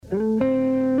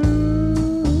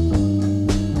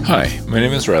Hi, my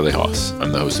name is Riley Haas.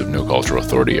 I'm the host of No Cultural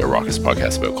Authority, a raucous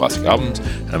podcast about classic albums,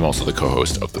 and I'm also the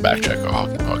co-host of the Backcheck, a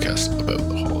hockey podcast about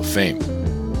the Hall of Fame.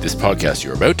 This podcast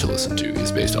you're about to listen to is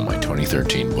based on my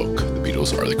 2013 book, The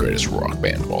Beatles Are the Greatest Rock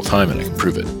Band of All Time, and I Can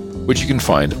Prove It, which you can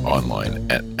find online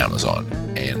at Amazon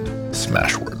and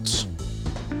Smashwords.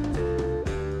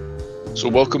 So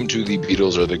welcome to The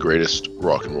Beatles Are the Greatest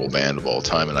Rock and Roll Band of All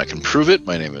Time, and I Can Prove It.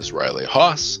 My name is Riley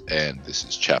Haas, and this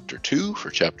is Chapter 2.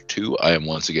 For Chapter 2, I am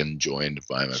once again joined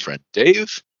by my friend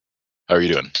Dave. How are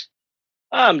you doing?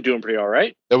 I'm doing pretty all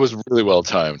right. That was really well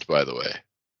timed, by the way.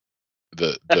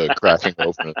 The cracking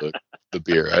open of the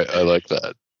beer. I like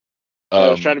that. I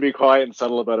was trying to be quiet and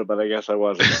subtle about it, but I guess I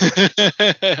wasn't.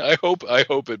 I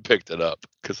hope it picked it up,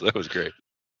 because that was great.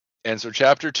 And so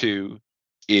Chapter 2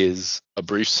 is a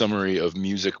brief summary of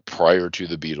music prior to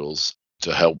the Beatles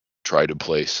to help try to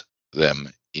place them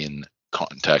in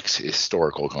context,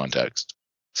 historical context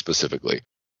specifically.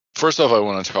 First off, I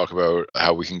want to talk about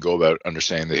how we can go about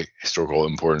understanding the historical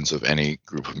importance of any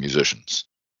group of musicians.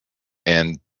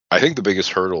 And I think the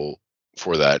biggest hurdle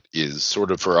for that is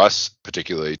sort of for us,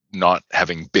 particularly not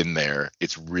having been there,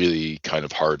 it's really kind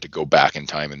of hard to go back in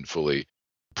time and fully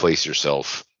place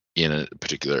yourself in a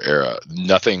particular era.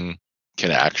 Nothing can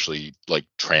actually like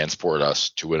transport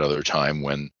us to another time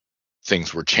when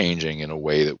things were changing in a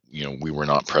way that, you know, we were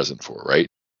not present for, right?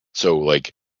 So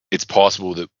like it's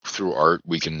possible that through art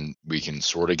we can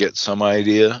sort of get some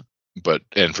idea,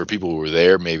 and for people who were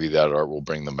there, maybe that art will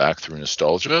bring them back through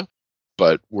nostalgia.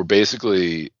 But we're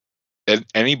basically,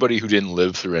 anybody who didn't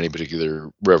live through any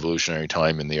particular revolutionary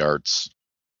time in the arts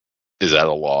is at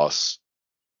a loss.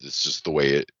 It's just the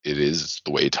way it is. It's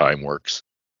the way time works.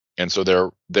 And so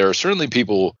there are certainly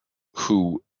people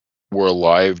who were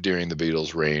alive during the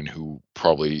Beatles' reign who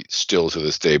probably still to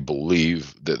this day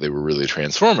believe that they were really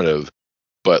transformative,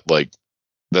 but like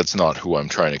that's not who I'm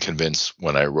trying to convince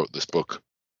when I wrote this book,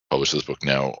 published this book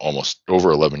now almost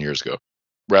over 11 years ago.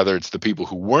 Rather, it's the people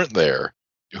who weren't there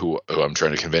who I'm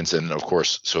trying to convince. And of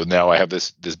course, so now I have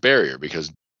this barrier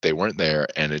because they weren't there,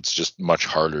 and it's just much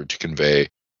harder to convey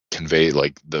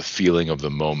like the feeling of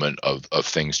the moment of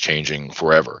things changing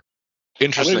forever.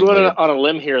 Interesting. I'm going to go on a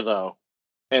limb here, though,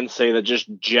 and say that just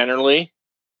generally,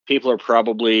 people are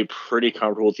probably pretty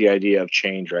comfortable with the idea of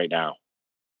change right now.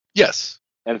 Yes.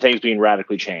 And things being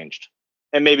radically changed.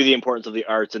 And maybe the importance of the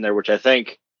arts in there, which I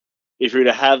think if you were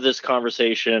to have this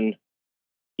conversation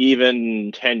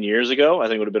even 10 years ago, I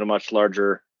think it would have been a much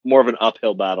larger, more of an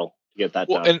uphill battle to get that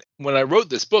done. And when I wrote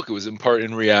this book, it was in part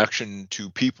in reaction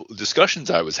to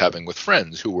discussions I was having with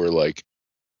friends who were like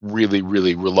really,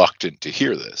 really reluctant to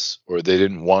hear this, or they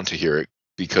didn't want to hear it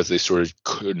because they sort of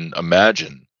couldn't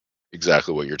imagine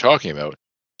exactly what you're talking about.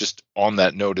 Just on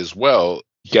that note as well,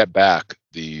 Get Back,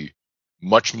 the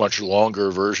much, much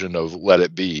longer version of Let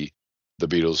It Be, the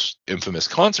Beatles' infamous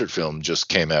concert film, just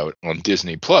came out on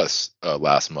Disney Plus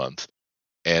last month.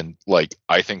 And like,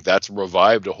 I think that's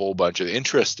revived a whole bunch of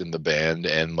interest in the band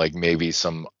and like maybe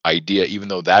some idea, even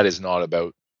though that is not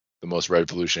about the most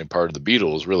revolutionary part of the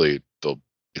Beatles, really,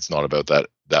 it's not about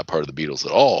that part of the Beatles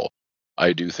at all.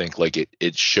 I do think like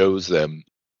it shows them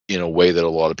in a way that a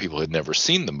lot of people had never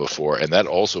seen them before. And that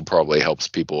also probably helps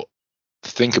people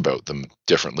think about them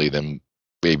differently than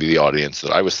maybe the audience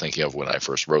that I was thinking of when I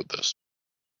first wrote this.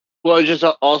 Well, I was just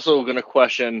also going to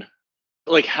question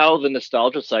like how the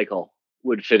nostalgia cycle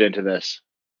would fit into this.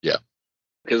 Yeah.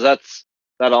 Because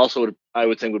that also would, I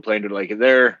would think, would play into like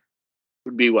there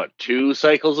would be 2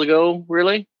 cycles ago,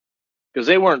 really? Because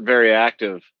they weren't very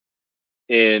active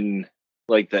in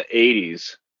like the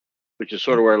 80s, which is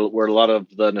sort of where a lot of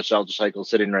the nostalgia cycle is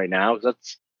sitting right now.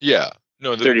 That's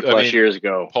 30 plus years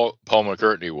ago. Paul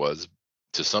McCartney was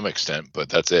to some extent, but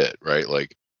that's it, right?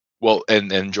 Like, well,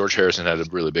 and George Harrison had a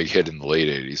really big hit in the late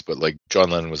 80s, but like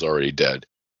John Lennon was already dead,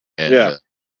 and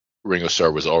Ringo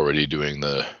Starr was already doing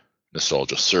the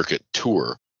nostalgia circuit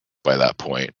tour by that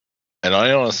point. And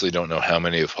I honestly don't know how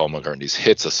many of Paul McCartney's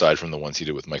hits, aside from the ones he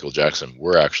did with Michael Jackson,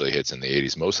 were actually hits in the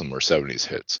 80s. Most of them were 70s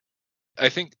hits. I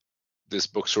think this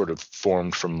book sort of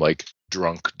formed from like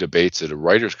drunk debates at a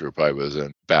writers group I was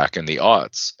in back in the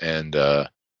aughts. And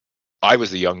I was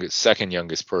the second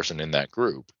youngest person in that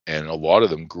group. And a lot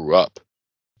of them grew up.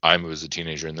 I was a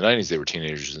teenager in the 90s. They were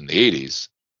teenagers in the 80s.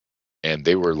 And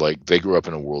they were like, they grew up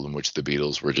in a world in which the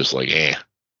Beatles were just like,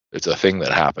 it's a thing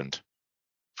that happened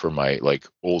for my like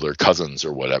older cousins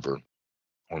or whatever,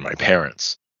 or my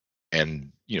parents.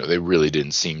 And, you know, they really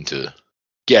didn't seem to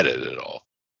get it at all.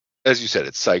 As you said,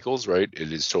 it's cycles, right?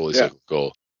 It is totally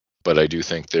cyclical. But I do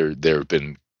think there have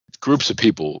been groups of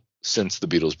people since the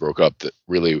Beatles broke up that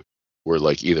really were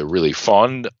like either really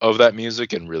fond of that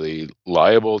music and really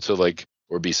liable to like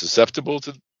or be susceptible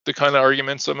to the kind of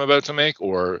arguments I'm about to make,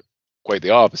 or quite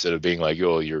the opposite of being like,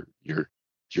 oh, you're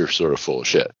sort of full of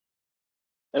shit.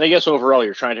 And I guess overall,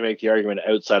 you're trying to make the argument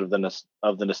outside of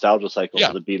the nostalgia cycle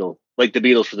Yeah. for the Beatles, like the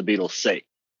Beatles for the Beatles' sake,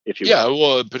 if you Yeah, will.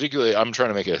 well, particularly, I'm trying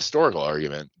to make a historical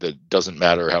argument that doesn't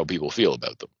matter how people feel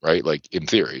about them, right? Like, in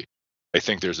theory, I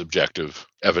think there's objective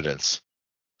evidence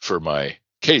for my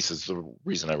case. Is the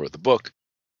reason I wrote the book.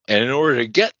 And in order to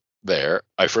get there,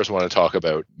 I first want to talk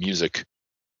about music,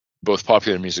 both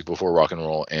popular music before rock and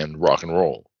roll and rock and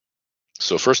roll.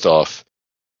 So first off,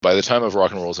 by the time of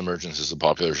rock and roll's emergence as a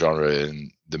popular genre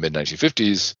in the mid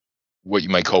 1950s, what you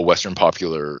might call Western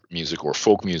popular music or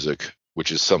folk music,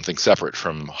 which is something separate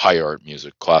from high art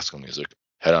music, classical music,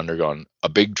 had undergone a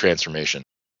big transformation.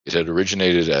 It had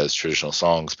originated as traditional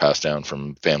songs passed down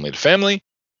from family to family,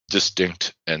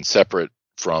 distinct and separate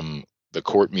from the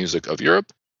court music of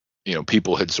Europe. You know,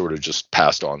 people had sort of just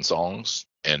passed on songs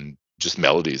and just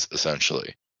melodies,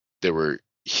 essentially. There were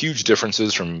huge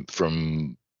differences from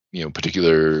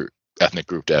particular ethnic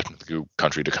group to ethnic group,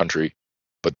 country to country,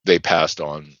 but they passed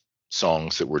on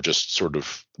songs that were just sort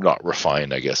of not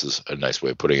refined, I guess is a nice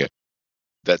way of putting it.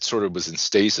 That sort of was in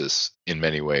stasis in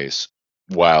many ways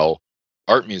while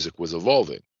art music was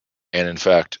evolving. And in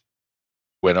fact,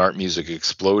 when art music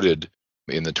exploded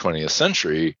in the 20th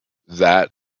century, that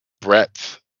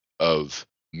breadth of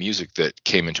music that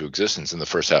came into existence in the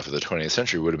first half of the 20th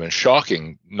century would have been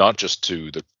shocking, not just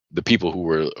to the people who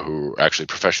were actually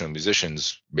professional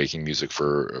musicians making music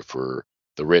for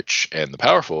the rich and the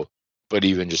powerful, but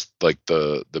even just like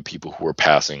the people who were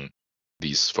passing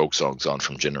these folk songs on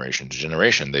from generation to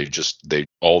generation. They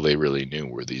all they really knew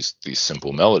were these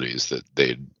simple melodies that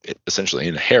they essentially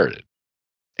inherited.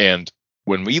 And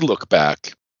when we look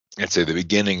back at, say, the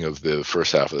beginning of the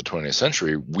first half of the 20th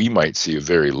century, we might see a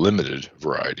very limited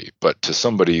variety. But to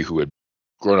somebody who had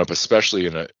grown up, especially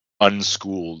in an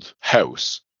unschooled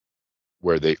house,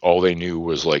 where all they knew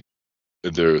was like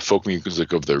the folk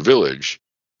music of their village,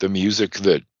 the music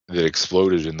that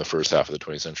exploded in the first half of the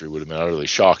 20th century would have been utterly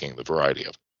shocking, the variety of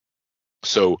it.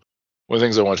 So one of the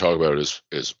things I want to talk about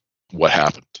is what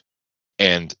happened.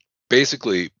 And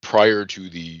basically, prior to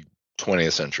the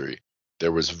 20th century,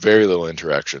 there was very little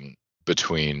interaction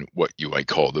between what you might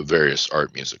call the various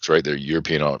art musics, right? There are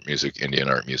European art music, Indian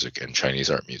art music, and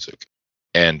Chinese art music.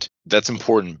 And that's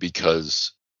important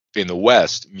because in the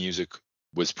West, music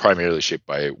was primarily shaped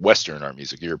by Western art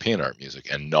music, European art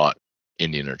music, and not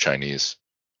Indian or Chinese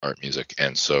art music.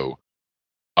 And so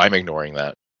I'm ignoring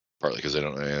that, partly because I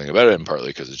don't know anything about it, and partly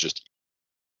because it's just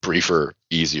briefer,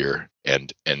 easier,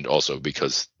 and also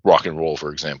because rock and roll,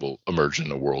 for example, emerged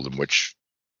in a world in which,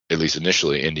 at least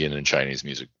initially, Indian and Chinese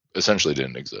music essentially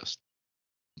didn't exist.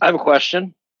 I have a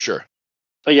question. Sure.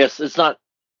 I guess it's not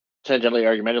tangentially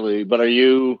argumentatively, but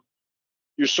you're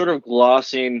sort of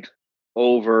glossing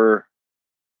over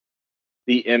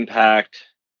the impact,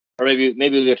 or maybe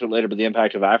we'll get to it later, but the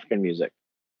impact of African music.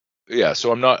 Yeah,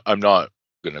 so I'm not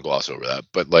going to gloss over that,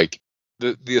 but like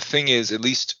the thing is, at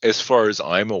least as far as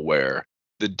I'm aware,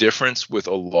 the difference with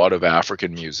a lot of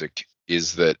African music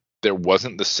is that there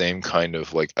wasn't the same kind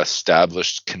of like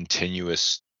established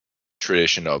continuous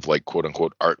tradition of like quote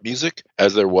unquote art music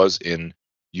as there was in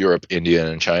Europe,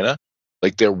 India, and China.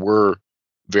 Like there were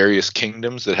various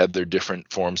kingdoms that had their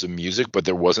different forms of music, but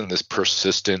there wasn't this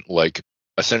persistent, like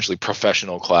essentially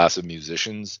professional class of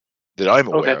musicians that I'm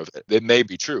aware of. It may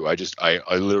be true. I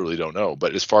literally don't know.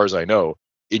 But as far as I know,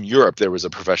 in Europe there was a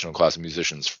professional class of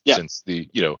musicians since the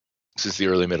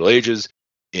early Middle Ages.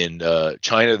 In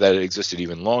China, that existed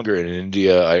even longer. In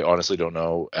India, I honestly don't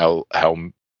know how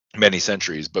many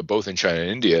centuries, but both in China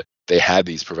and India, they had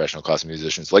these professional class of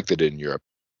musicians like they did in Europe.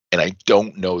 And I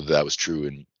don't know that was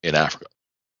true in Africa.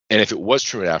 And if it was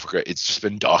true in Africa, it's just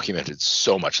been documented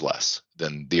so much less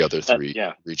than the other three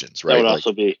regions, right? That would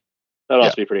also be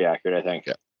pretty accurate, I think.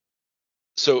 Yeah.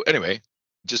 So anyway,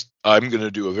 I'm going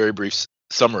to do a very brief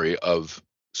summary of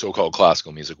so-called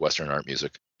classical music, Western art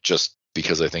music, just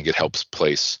because I think it helps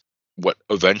place what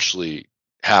eventually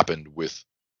happened with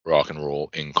rock and roll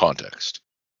in context.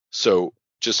 So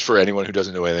just for anyone who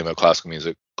doesn't know anything about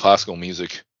classical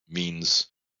music means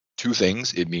two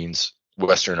things. It means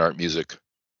Western art music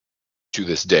to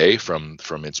this day, from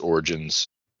its origins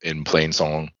in plain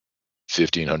song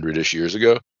 1500-ish years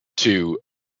ago to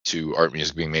art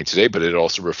music being made today, but it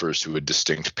also refers to a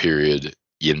distinct period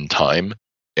in time.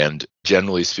 And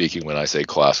generally speaking, when I say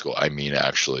classical, I mean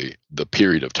actually the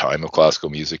period of time of classical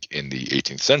music in the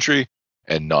 18th century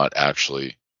and not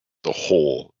actually the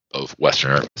whole of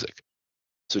Western art music.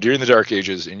 So during the Dark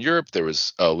Ages in Europe, there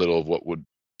was a little of what would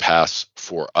pass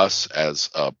for us as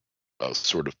a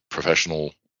sort of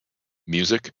professional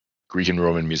music. Greek and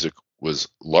Roman music was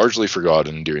largely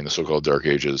forgotten during the so-called Dark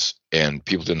Ages, and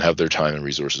people didn't have their time and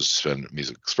resources to spend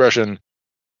music expression.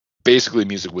 Basically,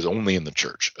 music was only in the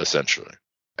church, essentially,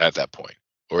 at that point,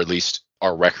 or at least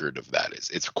our record of that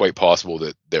is. It's quite possible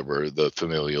that there were the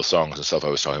familial songs and stuff I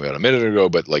was talking about a minute ago,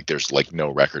 but like there's like no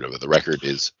record of it. The record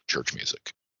is church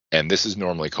music, and this is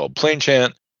normally called plain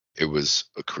chant. It was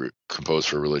composed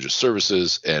for religious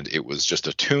services, and it was just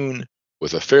a tune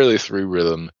with a fairly free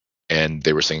rhythm, and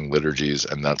they were singing liturgies,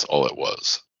 and that's all it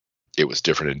was. It was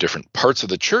different in different parts of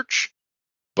the church,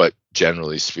 but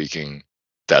generally speaking,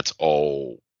 that's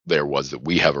all there was that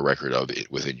we have a record of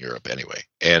it within Europe anyway.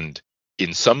 And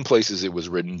in some places it was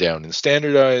written down and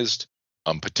standardized,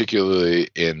 particularly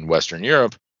in Western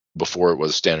Europe before it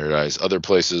was standardized other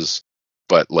places,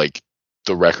 but like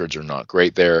the records are not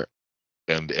great there.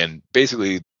 And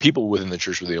basically people within the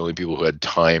church were the only people who had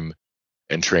time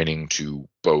and training to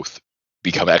both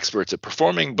become experts at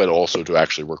performing, but also to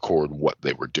actually record what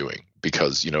they were doing,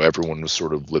 because, you know, everyone was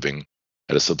sort of living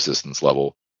at a subsistence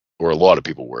level, or a lot of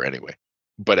people were anyway.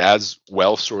 But as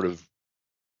wealth sort of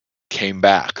came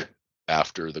back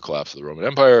after the collapse of the Roman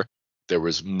Empire, there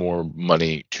was more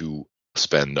money to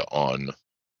spend on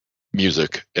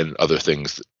music and other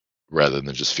things rather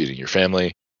than just feeding your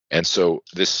family. And so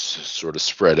this sort of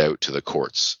spread out to the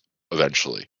courts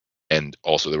eventually. And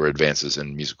also there were advances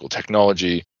in musical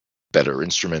technology, better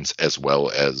instruments, as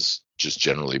well as just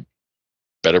generally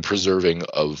better preserving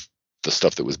of the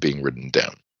stuff that was being written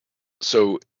down.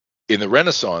 So in the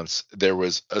Renaissance, there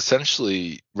was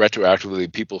essentially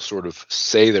retroactively, people sort of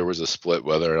say there was a split.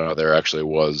 Whether or not there actually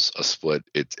was a split,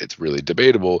 it's really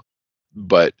debatable.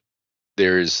 But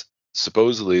there's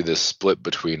supposedly this split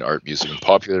between art music and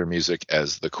popular music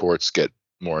as the courts get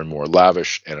more and more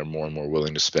lavish and are more and more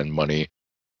willing to spend money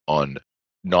on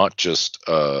not just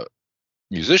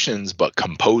musicians, but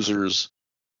composers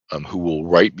who will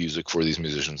write music for these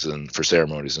musicians and for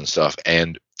ceremonies and stuff,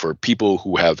 and for people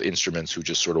who have instruments who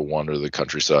just sort of wander the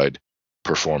countryside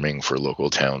performing for local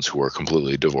towns who are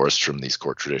completely divorced from these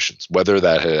court traditions. Whether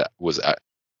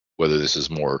this is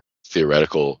more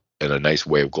theoretical and a nice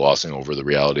way of glossing over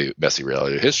the messy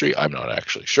reality of history, I'm not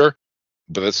actually sure.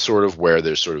 But that's sort of where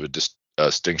there's sort of a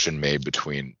distinction made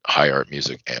between high art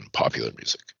music and popular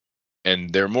music.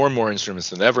 And there are more and more instruments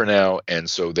than ever now, and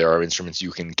so there are instruments you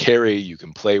can carry, you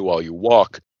can play while you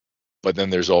walk, but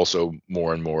then there's also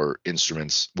more and more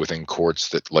instruments within courts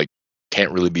that like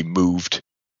can't really be moved,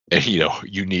 and you know,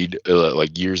 you need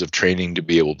like years of training to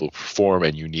be able to perform,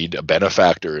 and you need a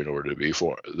benefactor in order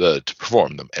to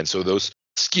perform them. And so those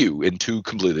skew in two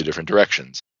completely different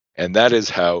directions, and that is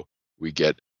how we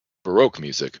get Baroque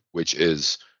music, which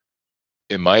is,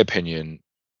 in my opinion,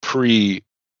 pre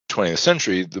 20th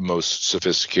century, the most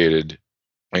sophisticated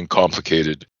and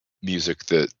complicated music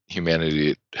that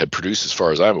humanity had produced, as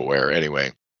far as I'm aware,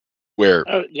 anyway. Where,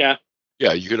 yeah,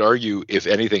 you could argue, if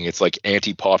anything, it's like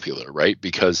anti-popular, right?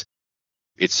 Because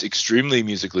it's extremely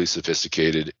musically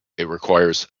sophisticated. It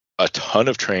requires a ton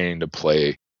of training to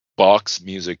play. Bach's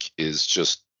music is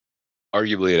just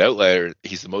arguably an outlier.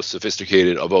 He's the most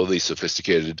sophisticated of all these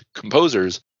sophisticated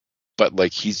composers, but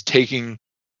like he's taking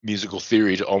musical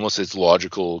theory to almost its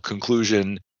logical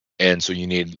conclusion, and so you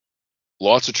need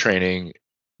lots of training.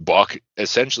 Bach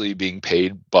essentially being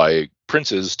paid by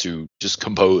princes to just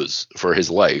compose for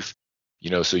his life, you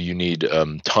know, so you need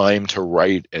time to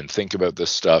write and think about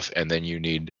this stuff, and then you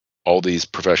need all these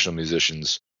professional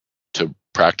musicians to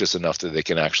practice enough that they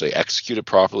can actually execute it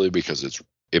properly, because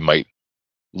it might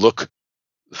look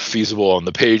feasible on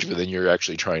the page, but then you're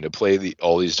actually trying to play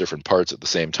all these different parts at the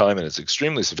same time, and it's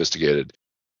extremely sophisticated.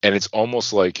 And it's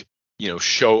almost like, you know,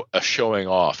 showing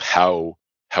off how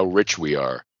rich we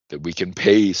are, that we can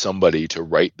pay somebody to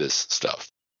write this stuff.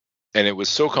 And it was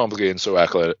so complicated and so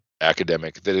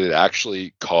academic that it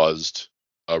actually caused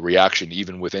a reaction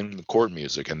even within the court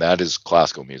music, and that is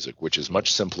classical music, which is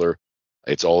much simpler.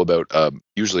 It's all about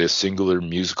usually a singular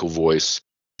musical voice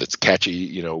that's catchy.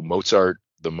 You know, Mozart,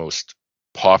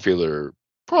 probably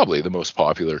the most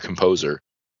popular composer,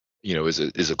 you know, is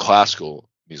a classical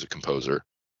music composer,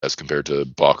 as compared to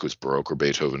Bach, who's Baroque, or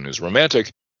Beethoven, who's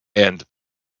Romantic. And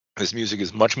this music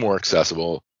is much more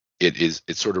accessible.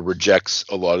 It sort of rejects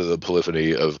a lot of the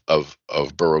polyphony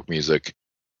of Baroque music,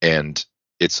 and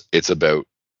it's about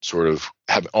sort of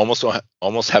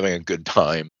almost having a good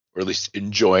time, or at least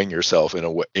enjoying yourself in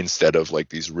a way, instead of like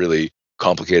these really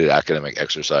complicated academic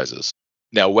exercises.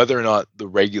 Now, whether or not the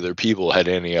regular people had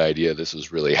any idea this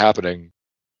was really happening,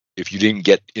 if you didn't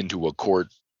get into a court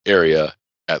area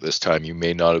at this time, you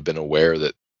may not have been aware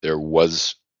that there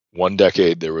was one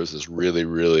decade, there was this really,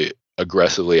 really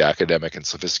aggressively academic and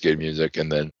sophisticated music, and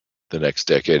then the next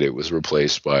decade, it was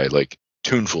replaced by like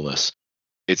tunefulness.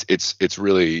 It's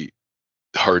really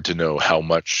hard to know how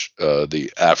much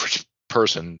the average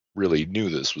person really knew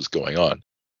this was going on.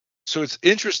 So it's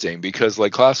interesting because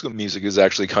like classical music is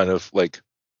actually kind of like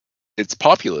it's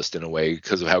populist in a way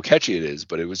because of how catchy it is,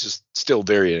 but it was just still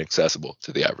very inaccessible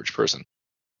to the average person.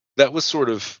 That was sort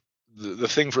of the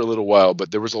thing for a little while,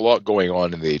 but there was a lot going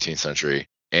on in the 18th century,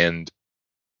 and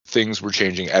things were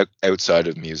changing outside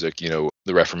of music. You know,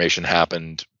 the Reformation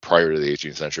happened prior to the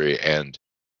 18th century, and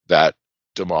that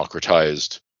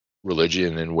democratized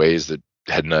religion in ways that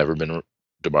had never been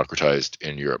democratized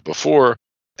in Europe before.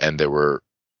 And there were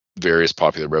various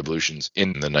popular revolutions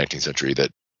in the 19th century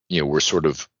that, you know, were sort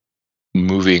of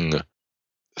moving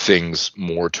things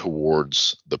more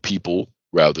towards the people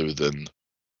rather than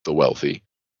the wealthy.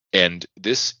 And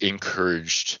this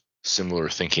encouraged similar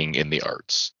thinking in the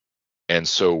arts. And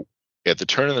so at the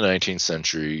turn of the 19th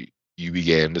century, you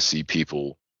began to see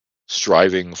people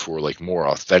striving for like more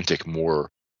authentic, more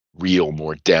real,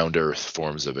 more down to earth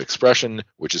forms of expression,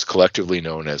 which is collectively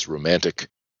known as romantic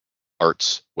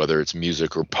arts, whether it's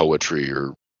music or poetry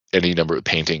or any number of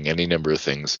painting, any number of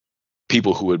things.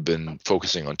 People who had been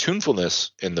focusing on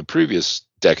tunefulness in the previous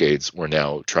decades were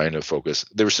now trying to focus.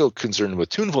 They were still concerned with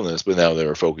tunefulness, but now they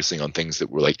were focusing on things that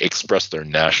were like express their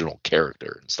national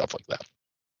character and stuff like that.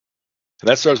 And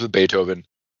that starts with Beethoven,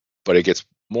 but it gets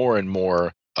more and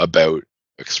more about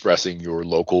expressing your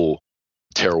local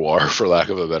terroir, for lack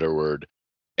of a better word.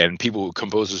 And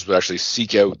composers would actually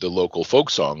seek out the local folk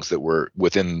songs that were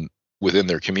within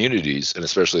their communities, and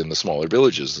especially in the smaller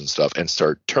villages and stuff, and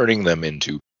start turning them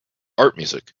into art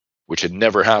music, which had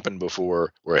never happened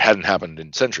before, or it hadn't happened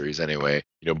in centuries anyway.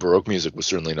 You know, Baroque music was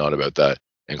certainly not about that,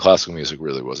 and classical music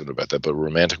really wasn't about that, but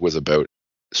Romantic was about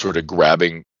sort of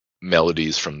grabbing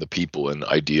melodies from the people and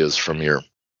ideas from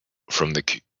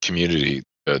the community,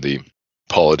 the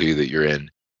polity that you're in,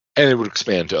 and it would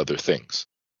expand to other things.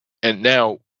 And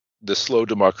now the slow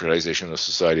democratization of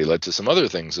society led to some other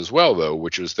things as well, though,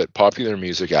 which was that popular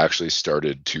music actually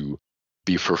started to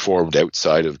be performed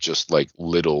outside of just like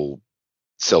little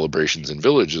celebrations in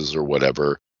villages or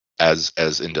whatever. As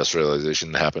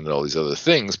industrialization happened and all these other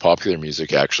things, popular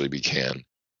music actually began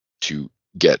to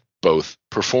get both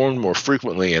performed more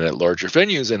frequently and at larger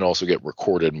venues, and also get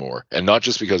recorded more. And not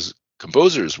just because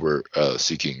composers were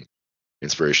seeking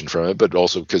inspiration from it, but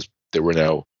also because there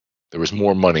was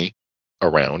more money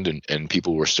around, and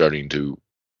people were starting to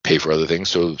pay for other things.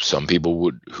 So some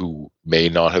people who may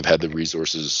not have had the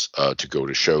resources to go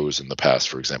to shows in the past,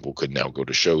 for example, could now go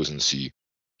to shows and see,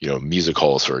 you know, music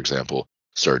halls, for example,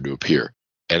 started to appear.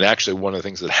 And actually, one of the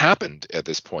things that happened at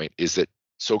this point is that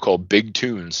so-called big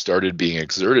tunes started being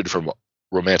exerted from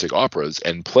romantic operas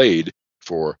and played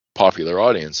for popular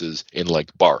audiences in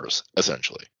like bars,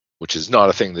 essentially, which is not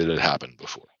a thing that had happened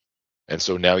before. And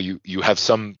so now you have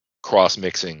some cross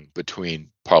mixing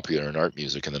between popular and art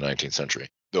music in the 19th century,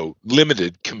 though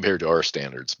limited compared to our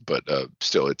standards, but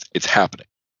still it's happening.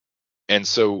 And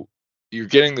so you're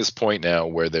getting this point now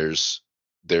where there's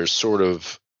sort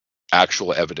of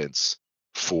actual evidence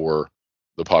for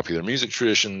the popular music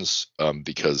traditions,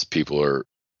 because people are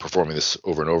performing this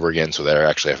over and over again, so they're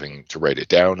actually having to write it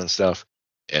down and stuff.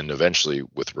 And eventually,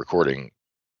 with recording,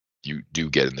 you do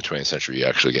get in the 20th century, you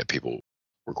actually get people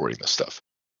recording this stuff.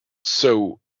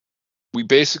 So we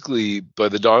basically, by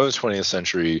the dawn of the 20th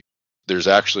century, there's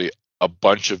actually a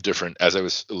bunch of different, as I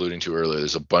was alluding to earlier,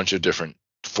 there's a bunch of different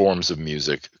forms of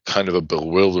music, kind of a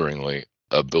bewildering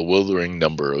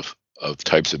number of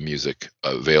types of music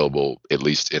available, at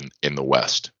least in the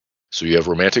West. So you have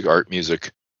romantic art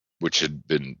music, which had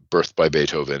been birthed by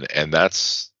Beethoven, and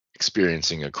that's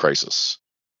experiencing a crisis.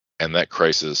 And that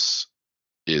crisis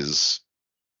is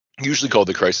usually called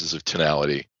the crisis of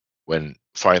tonality, when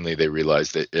finally they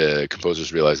realized that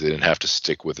composers realized they didn't have to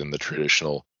stick within the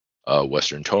traditional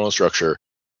Western tonal structure,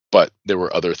 but there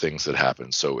were other things that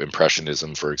happened. So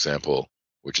Impressionism, for example,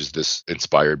 which is this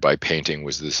inspired by painting,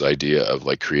 was this idea of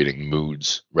like creating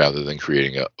moods rather than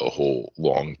creating a whole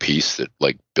long piece that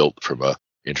like built from a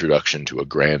introduction to a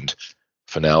grand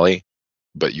finale.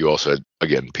 But you also had,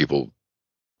 again, people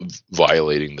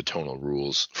violating the tonal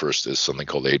rules. First is something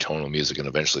called atonal music, and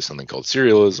eventually something called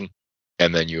serialism.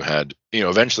 And then you had,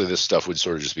 eventually this stuff would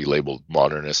sort of just be labeled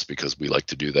modernist, because we like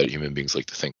to do that. Human beings like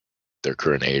to think their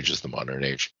current age is the modern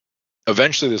age.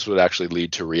 Eventually this would actually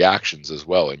lead to reactions as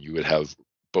well, and you would have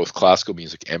both classical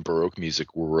music and Baroque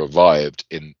music were revived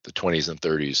in the 20s and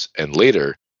 30s, and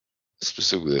later,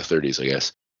 specifically the 30s, I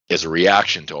guess, as a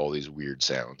reaction to all these weird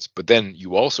sounds. But then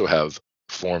you also have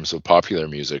forms of popular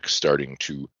music starting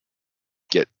to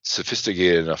get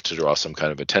sophisticated enough to draw some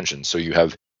kind of attention. So you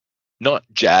have not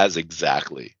jazz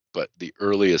exactly, but the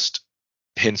earliest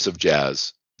hints of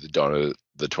jazz, the dawn of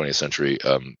the 20th century,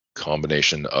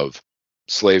 combination of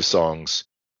slave songs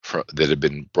that had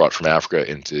been brought from Africa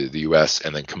into the U.S.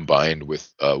 and then combined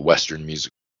with Western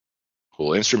musical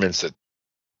instruments that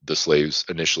the slaves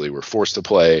initially were forced to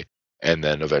play, and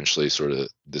then eventually sort of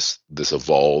this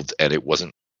evolved, and it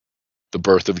wasn't, the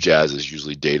birth of jazz is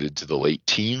usually dated to the late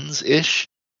teens ish,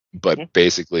 but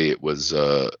basically it was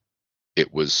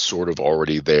sort of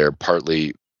already there.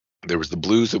 Partly there was the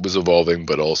blues that was evolving,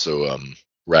 but also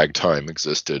ragtime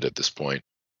existed at this point.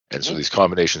 And so these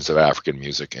combinations of African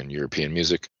music and European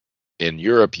music. In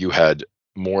Europe, you had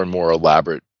more and more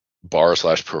elaborate bar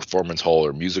slash performance hall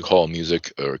or music hall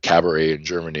music, or cabaret in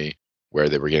Germany, where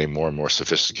they were getting more and more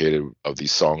sophisticated of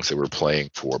these songs they were playing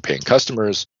for paying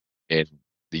customers. In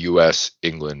the US,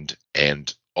 England,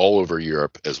 and all over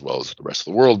Europe, as well as the rest of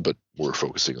the world, but we're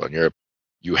focusing on Europe,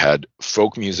 you had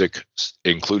folk music,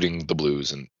 including the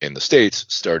blues in the States,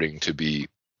 starting to be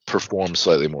performed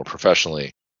slightly more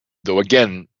professionally. Though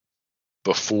again,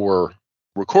 before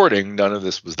recording, none of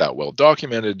this was that well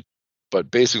documented. But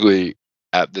basically,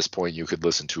 at this point, you could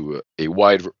listen to a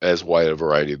wide a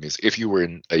variety of music. If you were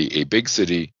in a big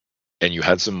city and you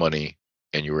had some money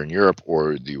and you were in Europe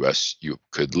or the US, you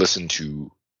could listen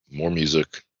to more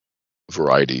music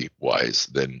variety wise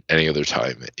than any other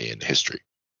time in history.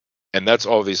 And that's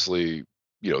obviously,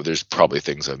 there's probably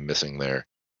things I'm missing there.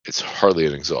 It's hardly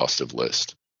an exhaustive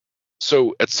list.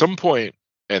 So at some point,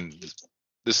 and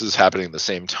this is happening at the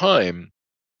same time,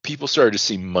 people started to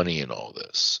see money in all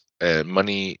this. And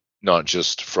money not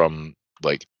just from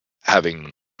like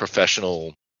having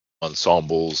professional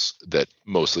ensembles that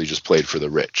mostly just played for the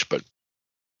rich, but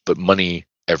money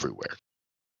everywhere.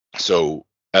 So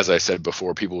as I said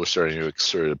before, people were starting to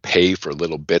sort of pay for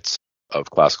little bits of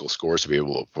classical scores to be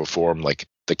able to perform like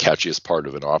the catchiest part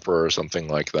of an opera or something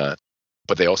like that.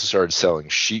 But they also started selling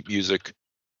sheet music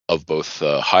of both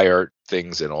high art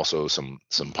things and also some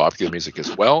popular music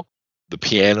as well. The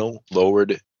piano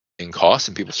lowered in cost,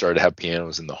 and people started to have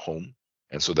pianos in the home,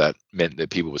 and so that meant that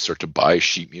people would start to buy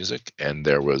sheet music, and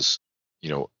there was,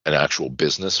 an actual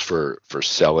business for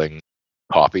selling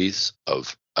copies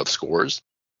of scores,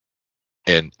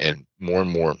 and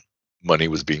more money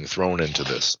was being thrown into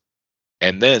this.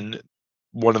 And then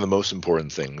one of the most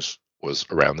important things was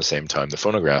around the same time the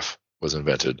phonograph was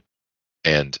invented,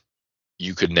 and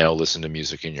you could now listen to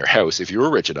music in your house if you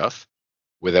were rich enough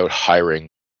without hiring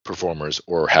performers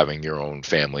or having your own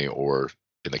family, or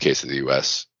in the case of the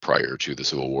US prior to the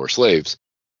Civil War, slaves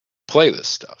play this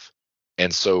stuff.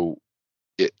 And so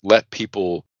it let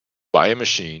people buy a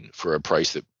machine for a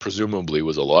price that presumably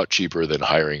was a lot cheaper than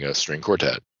hiring a string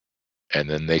quartet. And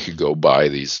then they could go buy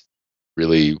these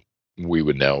really, we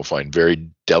would now find very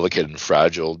delicate and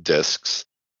fragile discs,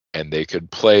 and they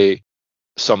could play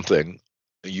something,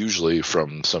 usually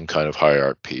from some kind of high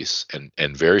art piece,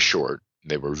 and very short.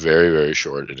 They were very, very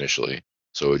short initially.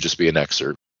 So it would just be an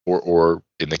excerpt, or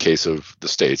in the case of the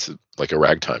States, like a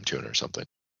ragtime tune or something.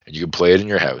 And you could play it in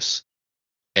your house.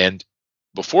 And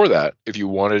before that, if you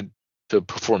wanted to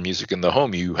perform music in the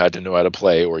home, you had to know how to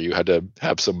play, or you had to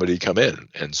have somebody come in.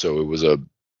 And so it was a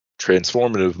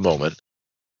transformative moment.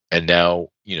 And now,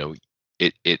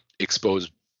 it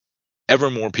exposed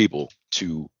ever more people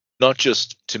to not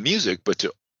just to music, but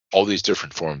to all these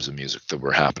different forms of music that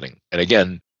were happening. And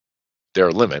again, there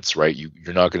are limits, right?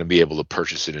 You're not going to be able to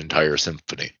purchase an entire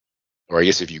symphony. Or I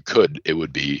guess if you could, it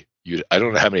would be, I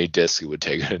don't know how many discs it would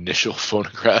take an initial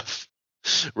phonograph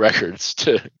records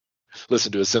to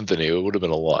listen to a symphony. It would have been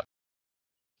a lot.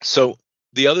 So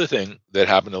the other thing that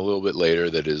happened a little bit later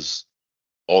that is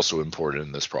also important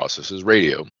in this process is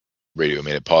radio. Radio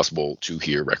made it possible to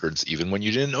hear records even when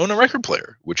you didn't own a record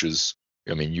player, which is,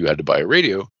 you had to buy a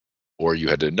radio or you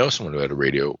had to know someone who had a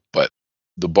radio, but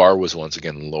the bar was once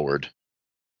again lowered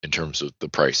in terms of the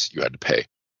price you had to pay.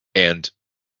 And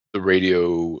the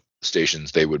radio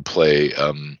stations, they would play,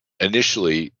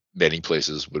 initially, many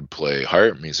places would play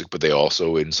higher music, but they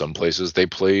also, in some places, they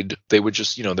would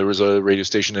just, there was a radio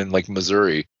station in like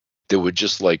Missouri that would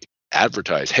just like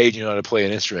advertise, hey, do you know how to play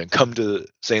an instrument? Come to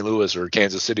St. Louis or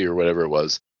Kansas City or whatever it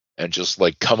was, and just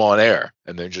like come on air,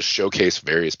 and then just showcase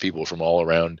various people from all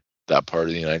around that part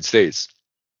of the United States.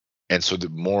 And so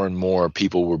that more and more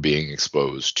people were being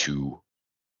exposed to,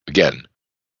 again,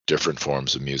 different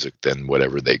forms of music than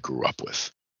whatever they grew up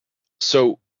with.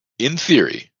 So in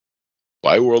theory,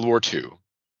 by World War II,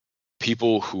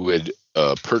 people who had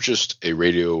purchased a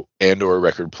radio and or a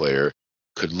record player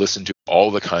could listen to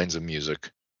all the kinds of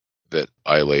music that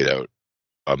I laid out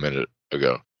a minute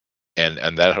ago.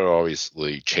 and that had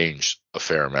obviously changed a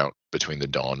fair amount between the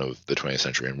dawn of the 20th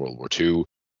century and World War II.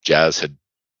 Jazz had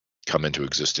come into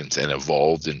existence and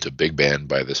evolved into big band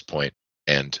by this point,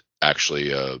 and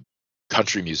actually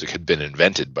country music had been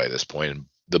invented by this point, and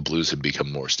the blues had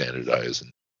become more standardized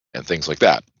and things like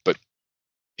that. But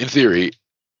in theory,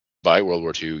 by World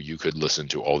War II, you could listen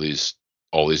to all these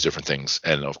different things,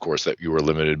 and of course that you were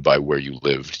limited by where you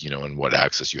lived, and what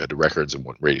access you had to records and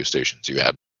what radio stations you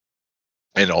had.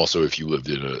 And also, if you lived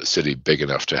in a city big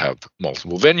enough to have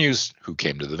multiple venues, who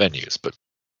came to the venues. But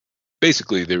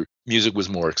basically, the music was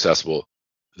more accessible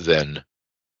than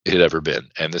it had ever been.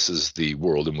 And this is the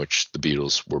world in which the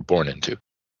Beatles were born into,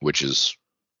 which is,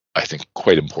 I think,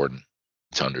 quite important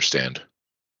to understand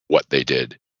what they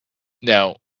did.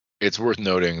 Now, it's worth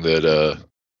noting that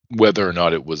whether or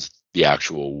not it was the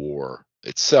actual war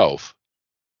itself,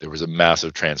 there was a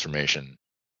massive transformation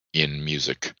in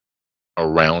music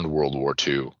around World War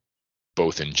II,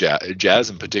 both in jazz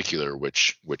in particular,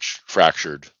 which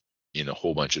fractured in a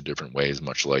whole bunch of different ways,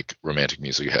 much like Romantic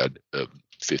music had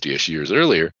 50-ish years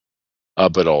earlier,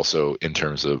 but also in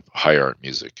terms of high art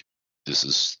music. This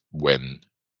is when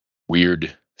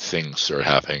weird things started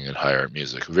happening in high art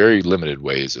music, very limited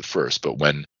ways at first, but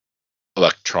when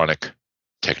electronic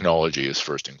technology is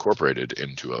first incorporated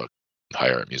into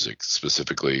high art music,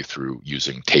 specifically through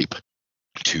using tape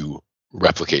to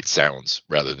replicate sounds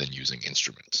rather than using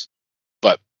instruments.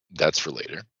 But that's for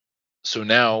later. So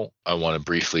now I want to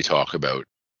briefly talk about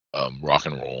rock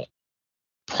and roll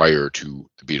prior to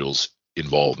the Beatles'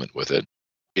 involvement with it.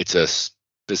 It's a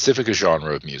specific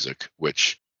genre of music,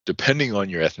 which, depending on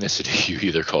your ethnicity, you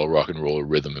either call rock and roll or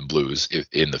rhythm and blues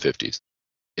in the 50s.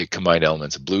 It combined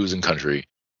elements of blues and country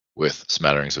with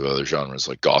smatterings of other genres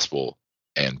like gospel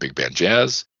and big band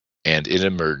jazz, and it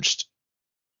emerged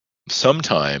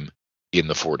sometime in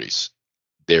the 40s.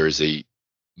 There is a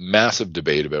massive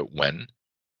debate about when,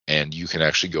 and you can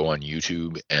actually go on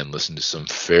YouTube and listen to some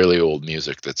fairly old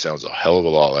music that sounds a hell of a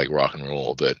lot like rock and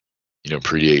roll that,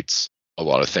 predates a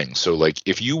lot of things. So like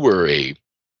if you were a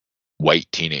white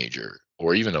teenager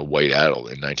or even a white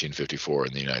adult in 1954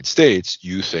 in the United States,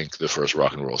 you think the first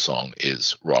rock and roll song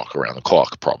is Rock Around the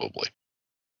Clock, probably.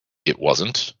 It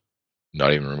wasn't,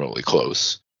 not even remotely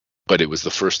close, but it was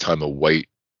the first time a white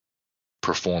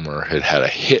performer had a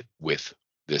hit with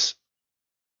this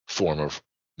form of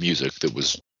music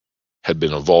that had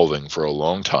been evolving for a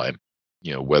long time.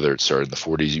 Whether it started in the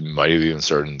 40s, you might have even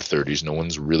started in the 30s. No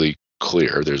one's really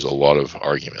clear. There's a lot of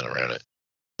argument around it.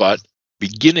 But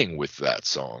beginning with that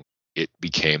song, it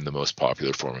became the most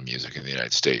popular form of music in the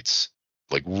United States,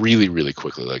 like really, really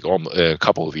quickly, like a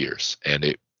couple of years. And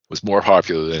it was more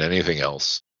popular than anything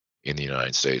else in the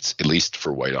United States, at least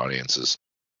for white audiences.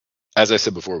 As I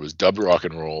said before, it was dubbed rock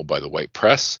and roll by the white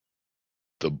press.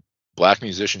 The black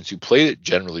musicians who played it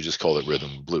generally just called it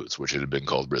rhythm and blues, which it had been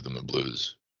called rhythm and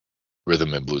blues.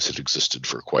 Rhythm and blues had existed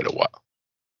for quite a while.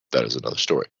 That is another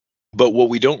story. But what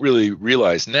we don't really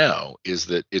realize now is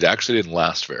that it actually didn't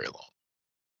last very long.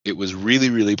 It was really,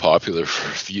 really popular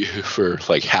for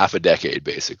like half a decade,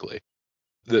 basically.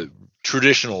 The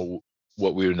traditional,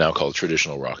 what we would now call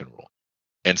traditional rock and roll.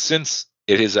 And since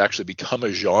it has actually become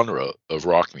a genre of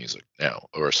rock music now,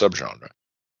 or a subgenre,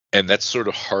 and that's sort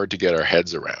of hard to get our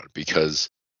heads around because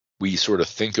we sort of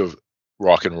think of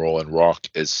rock and rock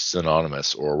as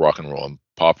synonymous, or rock and roll and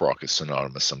pop rock is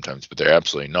synonymous sometimes, but they're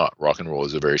absolutely not. Rock and roll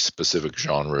is a very specific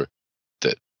genre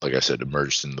that, like I said,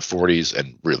 emerged in the 40s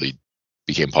and really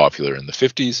became popular in the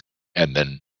 50s, and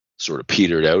then sort of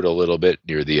petered out a little bit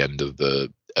near the end of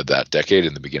that decade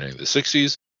in the beginning of the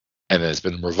 60s, and then it's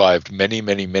been revived many,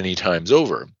 many, many times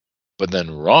over. But then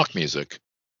rock music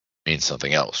means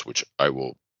something else, which I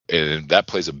will, and that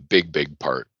plays a big, big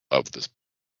part of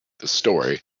the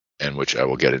story, and which I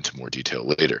will get into more detail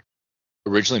later.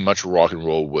 Originally, much rock and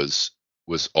roll was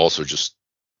also just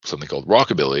something called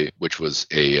rockabilly, which was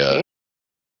a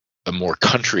more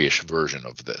countryish version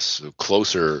of this, so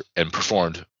closer and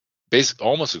performed basically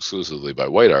almost exclusively by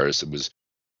white artists. It was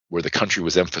where the country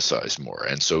was emphasized more,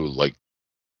 and so like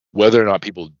whether or not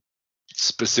people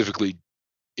specifically,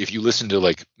 if you listen to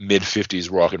like mid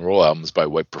 50s rock and roll albums by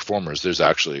white performers, there's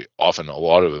actually often a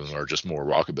lot of them are just more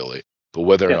rockabilly. But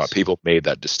whether or not people made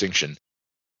that distinction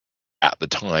at the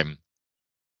time,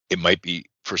 it might be,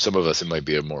 for some of us, it might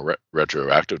be a more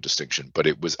retroactive distinction, but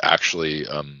it was actually,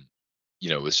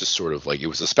 it was just sort of like, it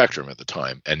was a spectrum at the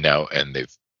time. And now, and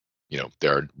they've,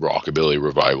 there are rockabilly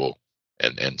revival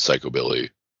and psychobilly,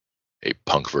 a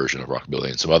punk version of rockabilly,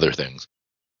 and some other things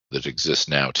that exist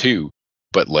now too.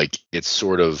 But like, it's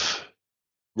sort of,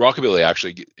 rockabilly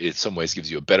actually in some ways gives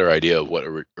you a better idea of what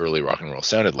early rock and roll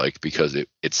sounded like, because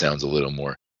it sounds a little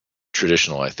more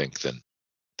traditional, I think, than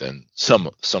some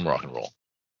rock and roll.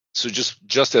 So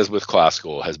just as with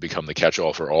classical has become the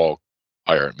catch-all for all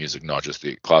high art music, not just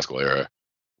the classical era,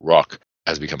 rock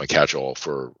has become a catch-all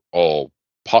for all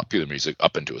popular music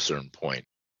up until a certain point,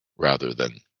 rather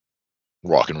than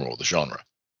rock and roll, the genre.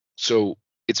 So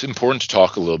it's important to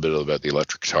talk a little bit about the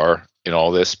electric guitar in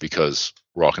all this, because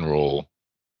rock and roll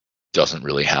doesn't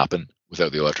really happen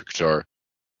without the electric guitar.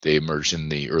 They emerged in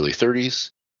the early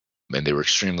 30s, and they were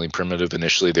extremely primitive.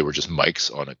 Initially, they were just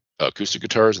mics on acoustic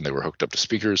guitars, and they were hooked up to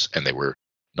speakers, and they were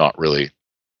not really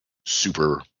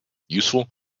super useful.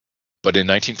 But in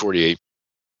 1948,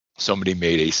 somebody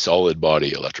made a solid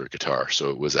body electric guitar. So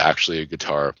it was actually a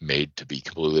guitar made to be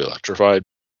completely electrified.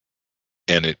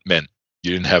 And it meant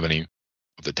you didn't have any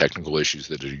of the technical issues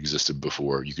that had existed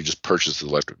before. You could just purchase the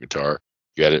electric guitar,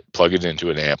 you had it, plug it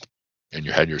into an amp, and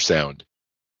you had your sound.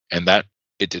 And that,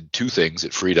 it did two things.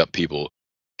 It freed up people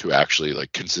to actually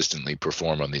like consistently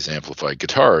perform on these amplified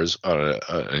guitars on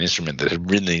an instrument that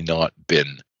had really not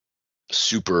been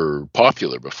super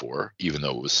popular before, even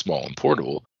though it was small and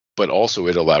portable. But also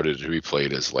it allowed it to be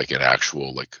played as like an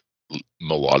actual like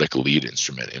melodic lead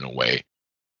instrument in a way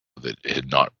that it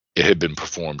had been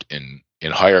performed in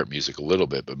high art music a little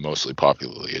bit, but mostly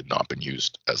popularly it had not been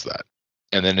used as that.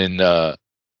 And then in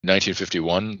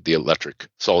 1951, the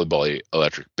solid body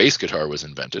electric bass guitar was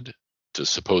invented to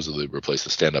supposedly replace the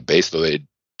stand-up bass, though it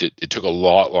took a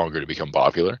lot longer to become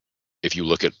popular. If you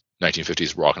look at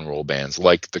 1950s rock and roll bands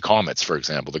like the Comets, for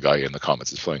example, the guy in the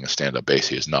Comets is playing a stand-up bass.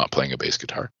 He is not playing a bass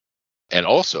guitar. And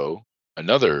also,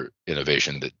 another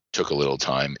innovation that took a little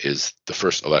time is the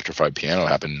first electrified piano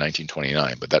happened in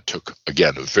 1929, but that took,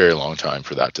 again, a very long time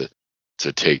for that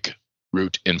to take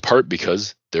root, in part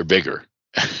because they're bigger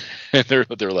and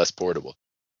they're less portable.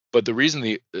 But the reason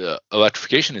the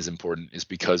electrification is important is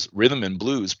because rhythm and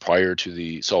blues prior to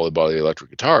the solid body electric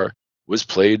guitar was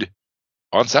played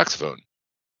on saxophone.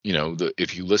 You know,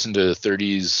 if you listen to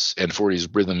 30s and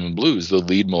 40s rhythm and blues, the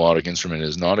lead melodic instrument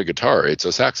is not a guitar, it's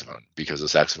a saxophone, because the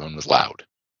saxophone was loud.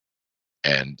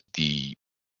 And the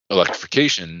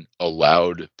electrification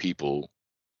allowed people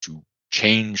to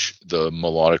change the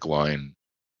melodic line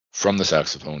from the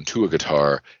saxophone to a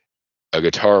guitar. A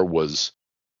guitar was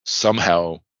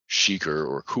somehow chicer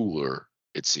or cooler,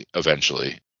 it's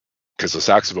eventually, because the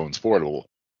saxophone's portable,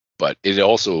 but it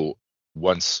also,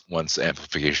 once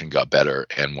amplification got better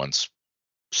and once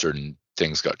certain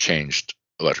things got changed,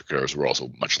 electric guitars were also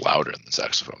much louder than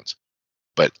saxophones.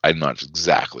 But I'm not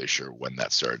exactly sure when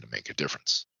that started to make a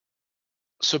difference.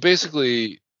 So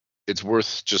basically, it's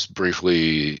worth just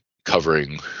briefly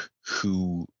covering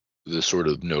who the sort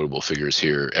of notable figures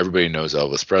here. Everybody knows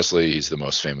Elvis Presley. He's the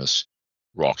most famous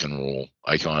rock and roll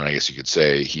icon, I guess you could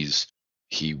say.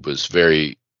 He was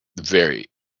very, very,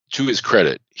 to his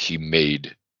credit, he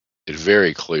made it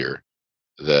very clear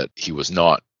that he was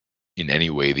not in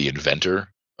any way the inventor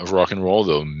of rock and roll,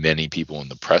 though many people in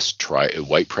the press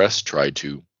white press tried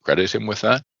to credit him with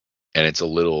that. And it's a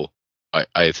little,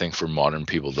 I think for modern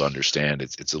people to understand,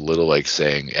 it's a little like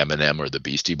saying Eminem or the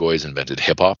Beastie Boys invented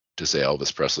hip hop to say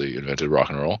Elvis Presley invented rock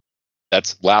and roll.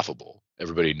 That's laughable.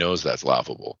 Everybody knows that's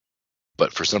laughable.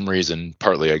 But for some reason,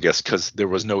 partly I guess because there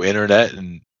was no internet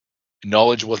and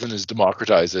knowledge wasn't as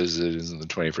democratized as it is in the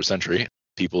 21st century,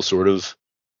 people sort of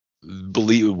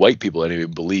white people anyway,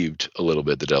 believed a little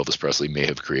bit that Elvis Presley may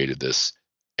have created this.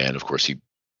 And of course,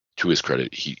 to his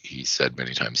credit, he said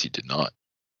many times he did not.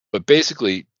 But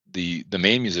basically, the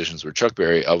main musicians were Chuck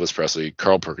Berry, Elvis Presley,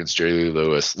 Carl Perkins, Jerry Lee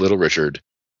Lewis, Little Richard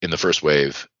in the first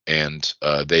wave. And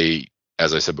they,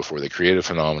 as I said before, they created a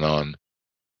phenomenon.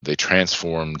 They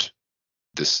transformed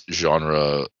this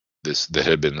genre, that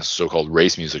had been a so-called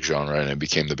race music genre, and it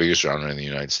became the biggest genre in the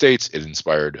United States. It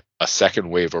inspired a second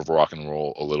wave of rock and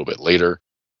roll a little bit later,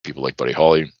 people like Buddy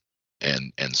Holly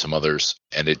and some others,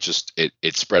 and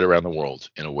it spread around the world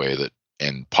in a way that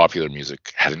and popular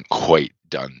music hadn't quite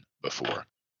done before.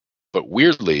 But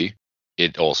weirdly,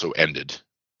 it also ended,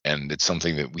 and it's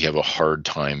something that we have a hard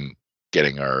time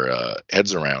getting our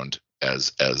heads around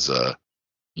as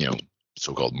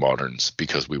so-called moderns,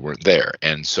 because we weren't there.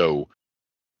 And so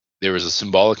there was a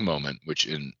symbolic moment, which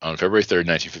on February 3rd,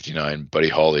 1959, Buddy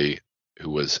Holly, who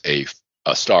was a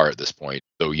star at this point,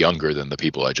 though younger than the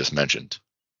people I just mentioned,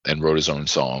 and wrote his own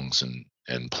songs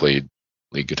and played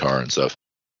lead guitar and stuff.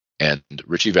 And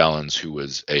Richie Valens, who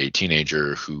was a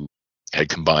teenager who had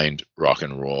combined rock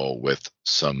and roll with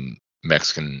some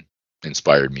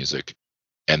Mexican-inspired music,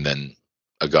 and then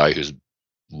a guy who's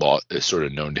is sort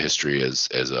of known to history as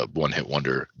a one-hit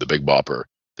wonder, the Big Bopper.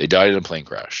 They died in a plane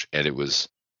crash, and it was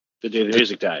the day the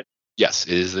music died. Yes,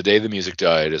 it is the day the music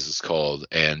died, as it's called,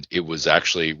 and it was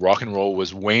actually rock and roll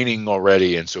was waning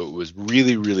already, and so it was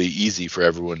really, really easy for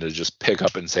everyone to just pick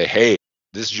up and say, "Hey,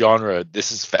 this genre,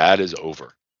 this is fad is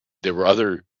over." There were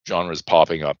other genres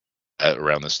popping up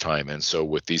around this time, and so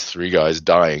with these three guys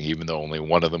dying, even though only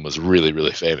one of them was really,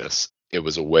 really famous, it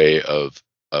was a way of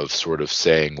sort of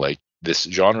saying like this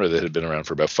genre that had been around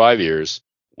for about 5 years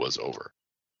was over.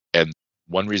 And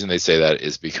one reason they say that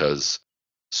is because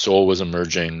soul was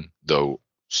emerging, though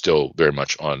still very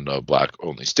much on black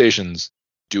only stations.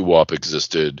 Doo wop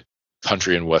existed.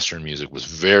 Country and Western music was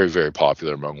very, very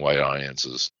popular among white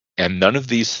audiences. And none of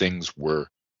these things were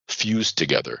fused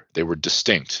together, they were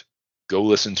distinct. Go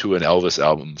listen to an Elvis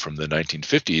album from the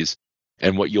 1950s,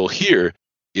 and what you'll hear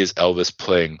is Elvis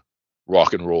playing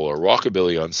rock and roll or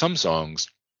rockabilly on some songs,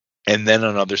 and then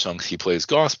on other songs he plays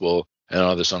gospel, and on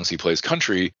other songs he plays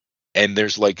country, and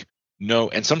there's like no,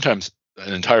 and sometimes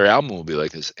an entire album will be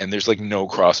like this, and there's like no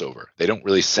crossover. They don't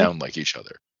really sound like each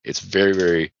other. It's very,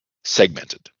 very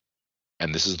segmented.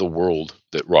 And this is the world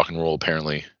that rock and roll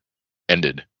apparently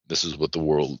ended. This is what the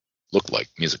world looked like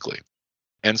musically.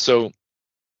 And so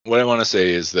what I want to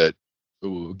say is that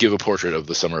give a portrait of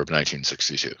the summer of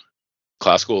 1962.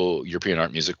 Classical European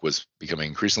art music was becoming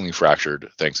increasingly fractured,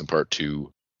 thanks in part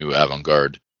to new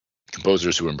avant-garde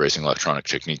composers who were embracing electronic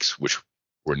techniques, which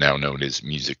were now known as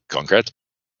musique concrète,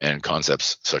 and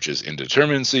concepts such as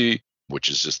indeterminacy, which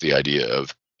is just the idea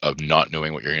of not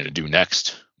knowing what you're going to do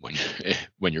next when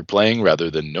when you're playing, rather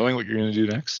than knowing what you're going to do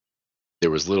next. There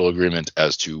was little agreement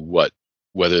as to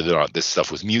whether or not this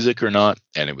stuff was music or not,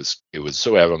 and it was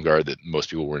so avant-garde that most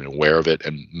people weren't aware of it,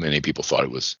 and many people thought it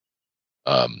was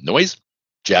noise.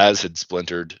 Jazz had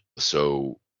splintered,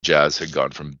 so jazz had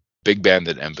gone from big band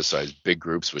that emphasized big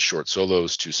groups with short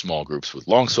solos to small groups with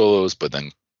long solos, but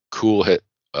then cool hit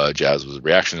jazz was a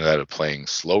reaction to that of playing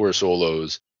slower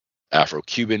solos.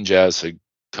 Afro-Cuban jazz had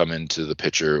come into the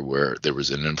picture, where there was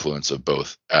an influence of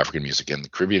both African music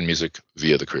and Caribbean music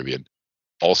via the Caribbean.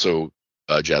 Also,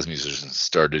 jazz musicians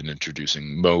started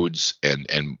introducing modes and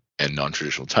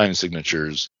non-traditional time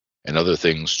signatures and other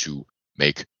things to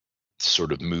make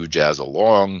sort of mood jazz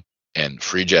along, and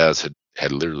free jazz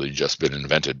had literally just been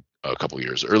invented a couple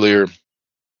years earlier.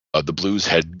 The blues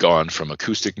had gone from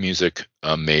acoustic music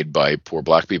made by poor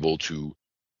black people to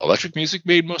electric music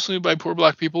made mostly by poor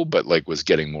black people, but like was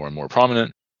getting more and more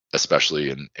prominent,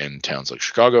 especially in towns like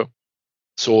Chicago.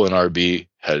 Soul and R&B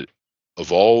had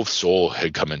evolved. Soul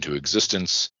had come into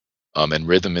existence, and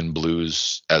rhythm and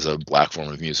blues as a black form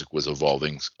of music was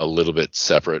evolving a little bit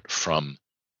separate from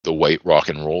the white rock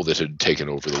and roll that had taken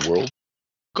over the world.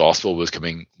 Gospel was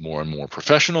becoming more and more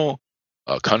professional.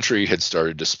 Country had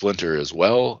started to splinter as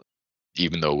well.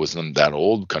 Even though it wasn't that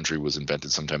old, country was invented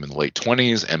sometime in the late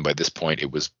 20s, and by this point it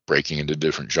was breaking into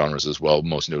different genres as well,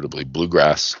 most notably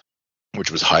bluegrass,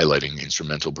 which was highlighting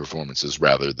instrumental performances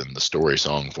rather than the story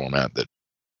song format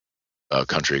that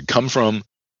country had come from.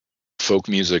 Folk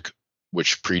music,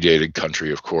 which predated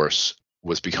country, of course,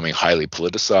 was becoming highly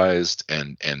politicized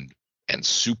and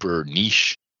super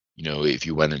niche. You know, if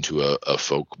you went into a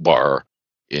folk bar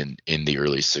in the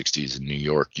early 60s in New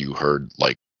York, you heard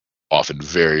like often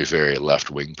very, very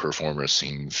left-wing performers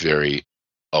singing very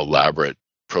elaborate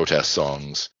protest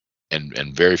songs, and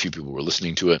very few people were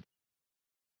listening to it.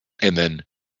 And then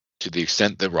to the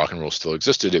extent that rock and roll still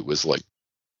existed, it was like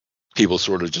people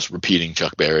sort of just repeating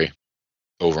Chuck Berry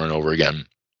over and over again.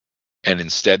 And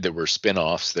instead there were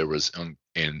spin-offs. There was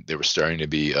and there was starting to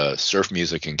be surf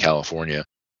music in California,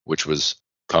 which was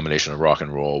a combination of rock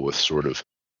and roll with sort of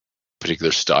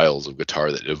particular styles of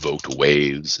guitar that evoked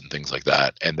waves and things like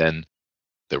that. And then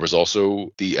there was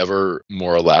also the ever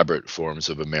more elaborate forms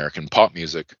of American pop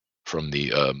music from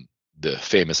the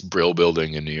famous Brill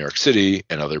Building in New York City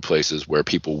and other places where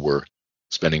people were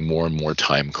spending more and more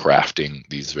time crafting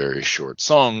these very short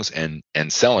songs and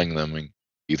selling them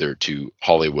either to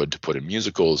Hollywood to put in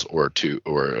musicals or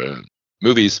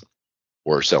movies,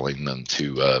 or selling them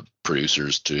to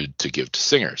producers to give to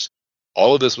singers.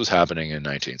 All of this was happening in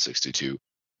 1962,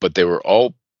 but they were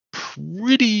all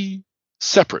pretty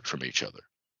separate from each other.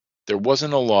 There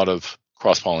wasn't a lot of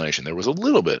cross-pollination. There was a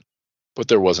little bit, but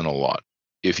there wasn't a lot.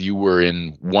 If you were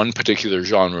in one particular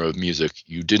genre of music,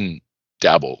 you didn't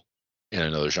dabble in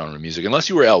another genre of music, unless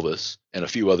you were Elvis and a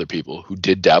few other people who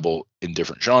did dabble in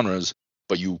different genres.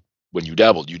 But when you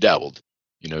dabbled, you dabbled.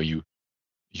 You know, you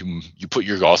put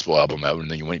your gospel album out and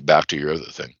then you went back to your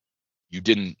other thing. You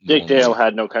didn't. Dick Dale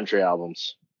had no country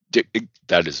albums.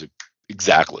 That is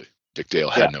exactly. Dick Dale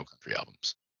had no country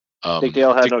albums. Dick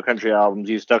Dale had no country albums.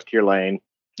 You stuck to your lane.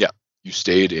 Yeah, you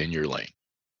stayed in your lane.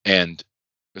 And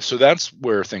so that's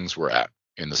where things were at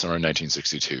in the summer of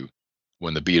 1962.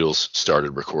 when the Beatles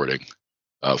started recording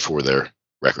for their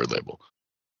record label.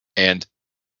 And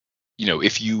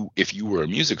if you were a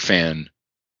music fan,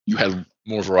 you had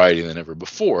more variety than ever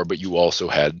before, but you also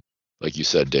had, like you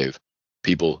said, Dave,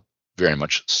 people very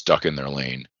much stuck in their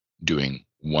lane doing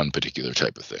one particular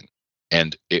type of thing.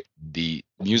 And the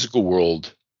musical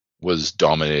world was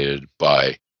dominated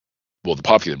by, well, the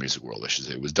popular music world, I should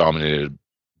say, was dominated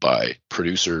by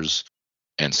producers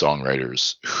and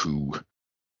songwriters who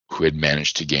had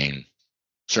managed to gain,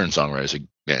 certain songwriters had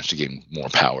managed to gain more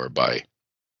power by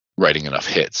writing enough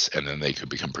hits, and then they could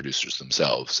become producers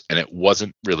themselves. And it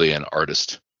wasn't really an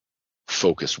artist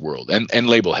focused world, and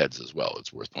label heads as well,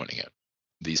 it's worth pointing out.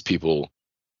 These people,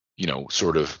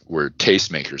 sort of were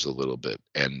tastemakers a little bit,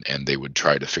 and they would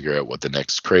try to figure out what the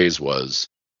next craze was,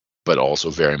 but also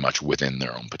very much within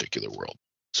their own particular world.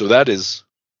 So that is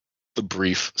the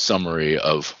brief summary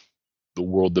of the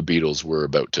world the Beatles were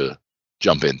about to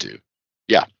jump into.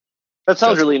 Yeah. That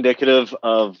sounds really indicative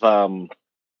of,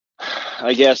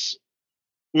 I guess,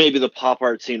 maybe the pop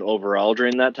art scene overall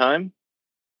during that time.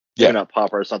 Yeah. Maybe not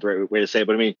pop art, it's not the right way to say it,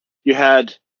 but I mean, you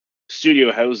had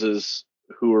studio houses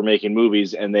who were making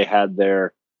movies, and they had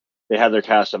their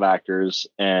cast of actors,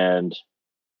 and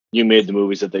you made the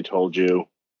movies that they told you.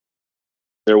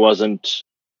 There wasn't,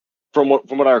 from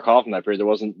what I recall from that period, there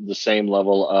wasn't the same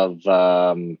level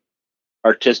of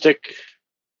artistic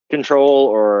control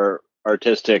or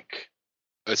artistic,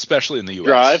 especially in the US.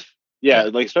 Drive. Yeah,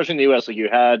 like especially in the US, like you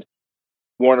had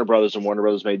Warner Brothers, and Warner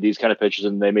Brothers made these kind of pictures,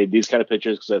 and they made these kind of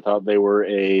pictures because they thought they were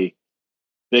a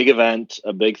big event,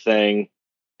 a big thing,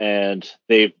 and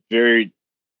they very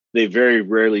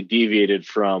rarely deviated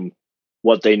from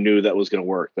what they knew that was going to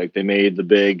work. Like they made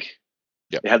they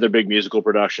had their big musical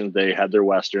productions, they had their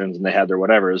westerns, and they had their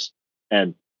whatevers,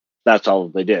 and that's all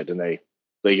they did. And they,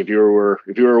 like, if you were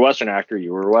a Western actor,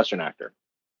 you were a Western actor.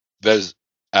 That is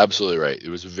absolutely right. It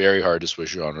was very hard to switch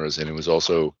genres, and it was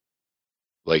also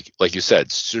like you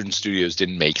said, certain studios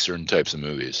didn't make certain types of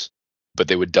movies, but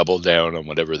they would double down on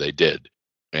whatever they did.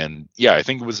 And yeah, I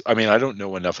think it was, I mean, I don't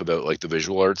know enough about like the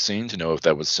visual arts scene to know if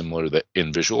that was similar to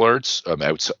in visual arts,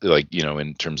 outside, like,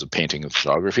 in terms of painting and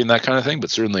photography and that kind of thing,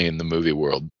 but certainly in the movie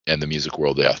world and the music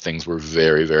world, yeah, things were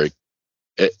very, very,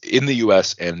 in the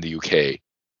US and the UK,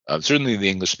 certainly the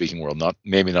English speaking world,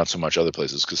 maybe not so much other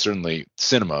places, because certainly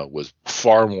cinema was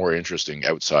far more interesting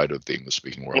outside of the English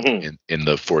speaking world in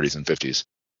the 40s and 50s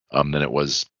than it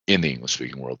was in the English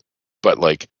speaking world. But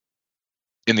like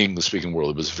in the English speaking world,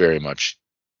 it was very much,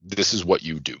 this is what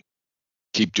you do.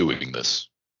 Keep doing this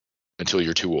until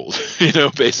you're too old,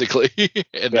 basically.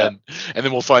 and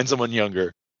then we'll find someone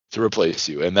younger to replace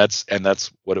you. And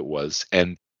that's what it was.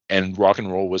 And rock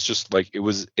and roll was just like,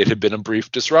 it had been a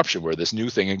brief disruption where this new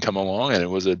thing had come along, and it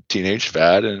was a teenage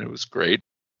fad, and it was great,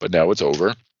 but now it's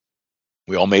over.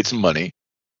 We all made some money,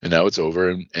 and now it's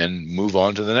over, and move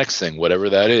on to the next thing, whatever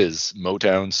that is.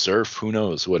 Motown, surf, who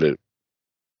knows what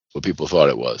people thought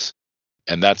it was.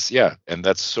 And that's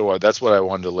what I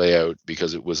wanted to lay out,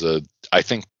 because it was I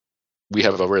think we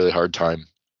have a really hard time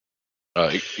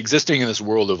existing in this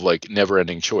world of like never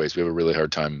ending choice. We have a really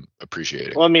hard time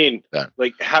appreciating. Well, I mean, that.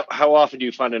 Like how often do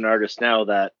you find an artist now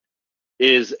that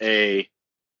is a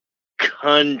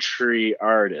country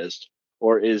artist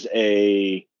or is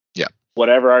a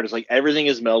whatever artist? Like everything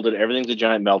is melded, everything's a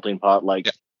giant melting pot. Like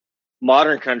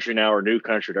modern country now, or new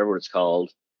country, whatever it's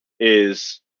called,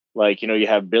 is like, you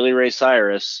have Billy Ray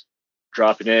Cyrus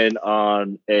dropping in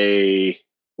on a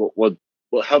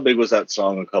how big was that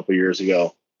song a couple years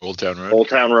ago? Old Town Road. Old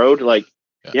Town Road. Like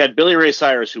you had Billy Ray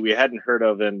Cyrus, who we hadn't heard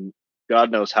of in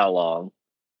God knows how long,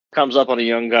 comes up on a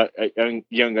young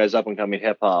guy's up and coming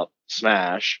hip hop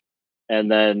smash, and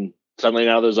then suddenly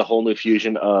now there's a whole new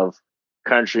fusion of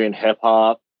country and hip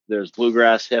hop. There's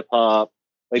bluegrass hip hop.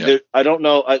 Like I don't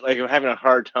know. I'm having a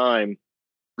hard time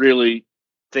really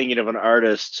thinking of an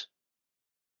artist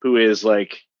who is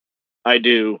like, I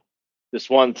do this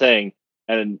one thing,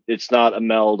 and it's not a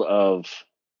meld of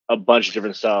a bunch of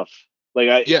different stuff.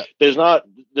 Like there's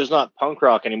not punk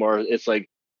rock anymore. It's like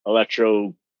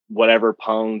electro, whatever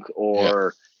punk,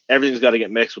 or everything's got to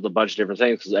get mixed with a bunch of different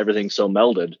things because everything's so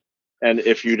melded. And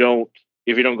if you don't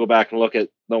go back and look at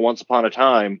the once upon a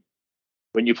time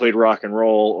when you played rock and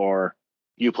roll, or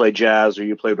you played jazz, or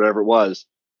you played whatever it was,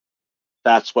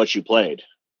 that's what you played.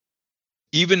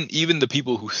 Even the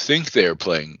people who think they're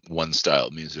playing one style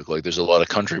of music, like there's a lot of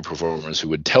country performers who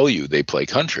would tell you they play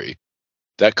country.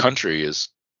 That country is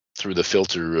through the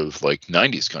filter of like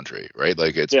 90s country, right?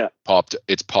 Like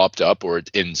it's popped up, or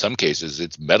in some cases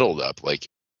it's metaled up. Like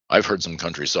I've heard some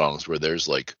country songs where there's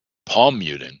like palm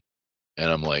muting, and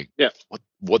I'm like,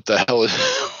 what the hell is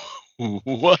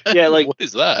What? Yeah, like what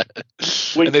is that?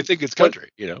 when- And they think it's country,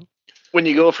 you know? when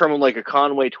you go from like a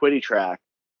Conway Twitty track,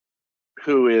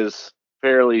 who is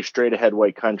fairly straight ahead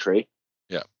white country,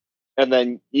 Yeah. and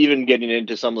then even getting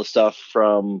into some of the stuff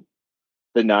from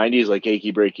the '90s, like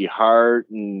 "Achy Breaky Heart,"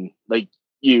 and like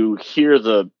you hear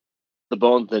the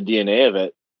bones and the DNA of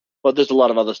it, but there's a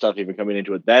lot of other stuff even coming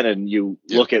into it then, and you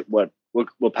look at what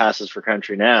passes for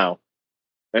country now,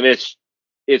 and it's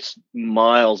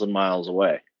miles and miles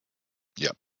away.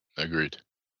 Yeah, agreed.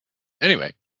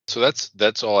 Anyway, so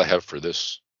that's all I have for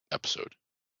this episode.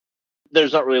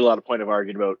 There's not really a lot of point of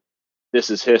arguing about this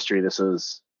is history. This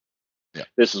is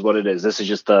what it is. This is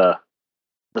just the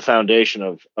foundation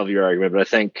of your argument. But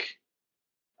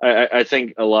I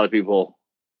think a lot of people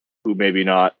who maybe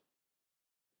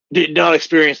did not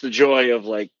experience the joy of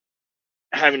like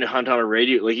having to hunt on a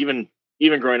radio, like even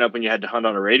growing up when you had to hunt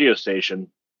on a radio station.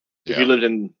 If you lived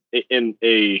in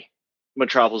a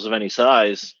metropolis of any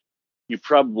size, you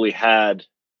probably had,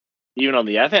 even on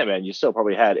the FM end, you still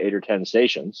probably had 8 or 10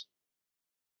 stations.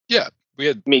 Yeah, we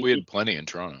had plenty in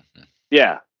Toronto.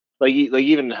 Yeah, like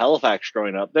even in Halifax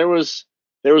growing up, there was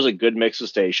a good mix of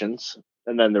stations,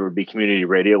 and then there would be community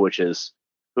radio, which is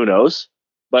who knows.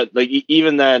 But like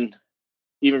even then,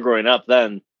 even growing up,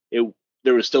 then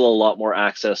there was still a lot more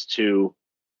access to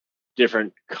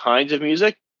different kinds of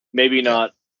music. Maybe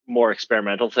not more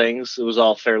experimental things. It was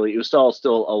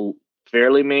still a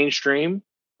fairly mainstream,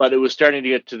 but it was starting to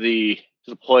get to the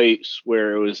place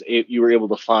where you were able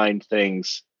to find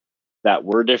things that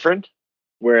were different.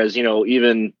 Whereas,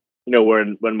 even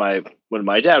when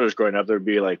my dad was growing up, there'd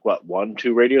be like 1,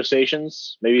 2 radio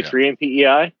stations, maybe 3 in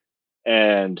PEI,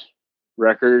 and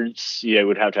records. You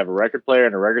would have to have a record player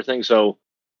and a record thing. So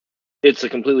it's a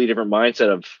completely different mindset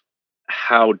of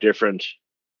how different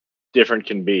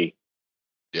can be.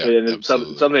 Yeah, and it's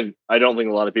something I don't think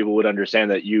a lot of people would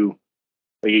understand, that you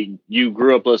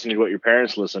grew up listening to what your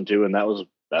parents listened to, and that was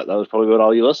probably what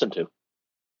all you listened to.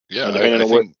 Yeah,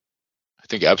 I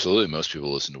think absolutely most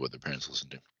people listen to what their parents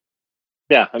listened to.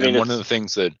 Yeah, I mean, one of the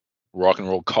things that rock and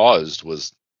roll caused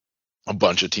was a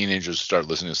bunch of teenagers start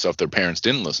listening to stuff their parents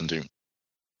didn't listen to,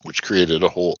 which created a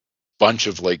whole bunch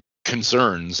of like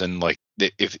concerns. And like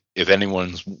if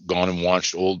anyone's gone and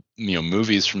watched old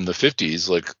movies from the 50s,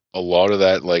 like a lot of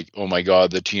that, like, oh my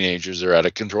god, the teenagers are out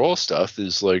of control stuff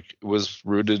was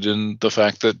rooted in the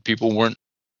fact that people weren't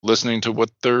listening to what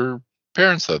their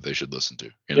parents thought they should listen to,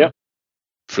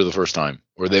 for the first time,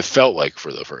 or they felt like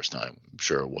for the first time. I'm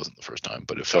sure it wasn't the first time,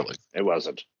 but it felt like it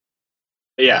wasn't.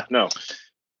 No,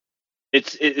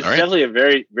 it's definitely a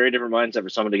very, very different mindset for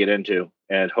someone to get into,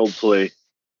 and hopefully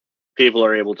people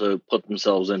are able to put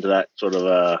themselves into that sort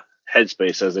of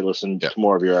headspace as they listen to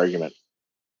more of your argument.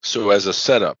 So as a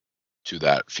setup to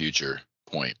that future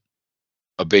point,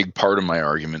 a big part of my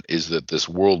argument is that this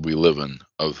world we live in,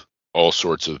 of all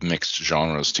sorts of mixed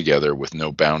genres together with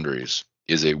no boundaries,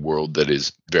 is a world that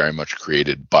is very much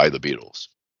created by the Beatles.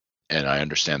 And I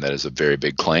understand that is a very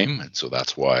big claim, and so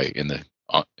that's why in the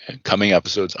coming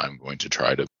episodes I'm going to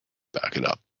try to back it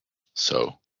up.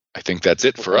 So I think that's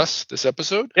it for us this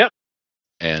episode. Yep.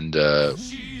 And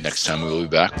next time we will be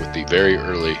back with the very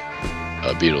early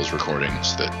Beatles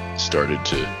recordings that started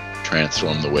to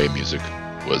transform the way music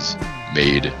was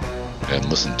made and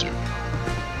listened to.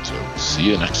 So see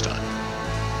you next time.